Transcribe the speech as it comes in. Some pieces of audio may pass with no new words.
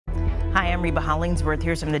Hi, I'm Reba Hollingsworth.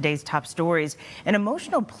 Here's some of the day's top stories. An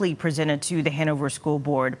emotional plea presented to the Hanover School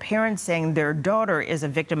Board. Parents saying their daughter is a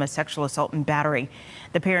victim of sexual assault and battery.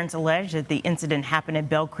 The parents allege that the incident happened at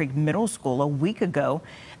Bell Creek Middle School a week ago.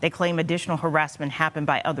 They claim additional harassment happened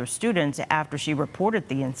by other students after she reported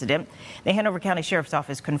the incident. The Hanover County Sheriff's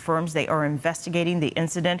Office confirms they are investigating the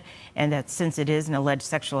incident and that since it is an alleged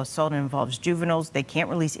sexual assault and involves juveniles, they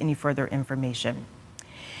can't release any further information.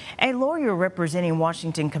 A lawyer representing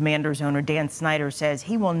Washington Commanders owner Dan Snyder says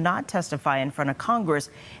he will not testify in front of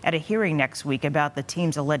Congress at a hearing next week about the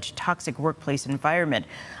team's alleged toxic workplace environment.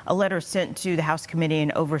 A letter sent to the House Committee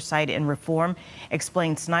on Oversight and Reform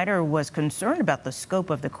explained Snyder was concerned about the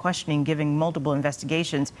scope of the questioning, given multiple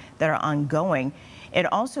investigations that are ongoing.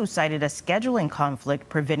 It also cited a scheduling conflict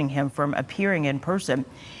preventing him from appearing in person.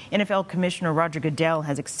 NFL Commissioner Roger Goodell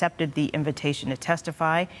has accepted the invitation to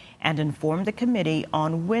testify and informed the committee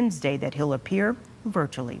on Wednesday that he'll appear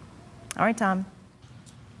virtually. All right, Tom.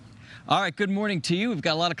 All right, good morning to you. We've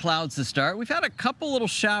got a lot of clouds to start. We've had a couple little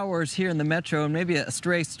showers here in the metro and maybe a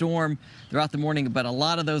stray storm throughout the morning, but a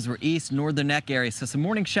lot of those were east, northern neck areas. So some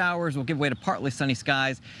morning showers will give way to partly sunny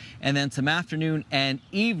skies, and then some afternoon and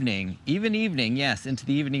evening, even evening, yes, into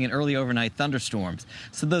the evening and early overnight thunderstorms.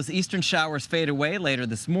 So those eastern showers fade away later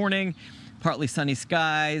this morning. Partly sunny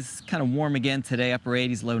skies, kind of warm again today, upper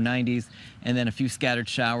 80s, low 90s, and then a few scattered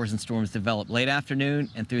showers and storms develop late afternoon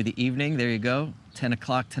and through the evening. There you go, 10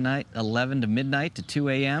 o'clock tonight, 11 to midnight to 2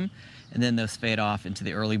 a.m., and then those fade off into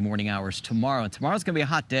the early morning hours tomorrow. And tomorrow's going to be a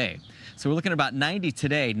hot day. So we're looking at about 90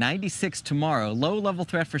 today, 96 tomorrow. Low level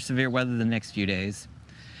threat for severe weather the next few days.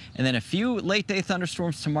 And then a few late day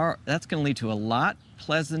thunderstorms tomorrow. That's going to lead to a lot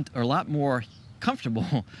more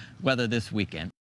comfortable weather this weekend.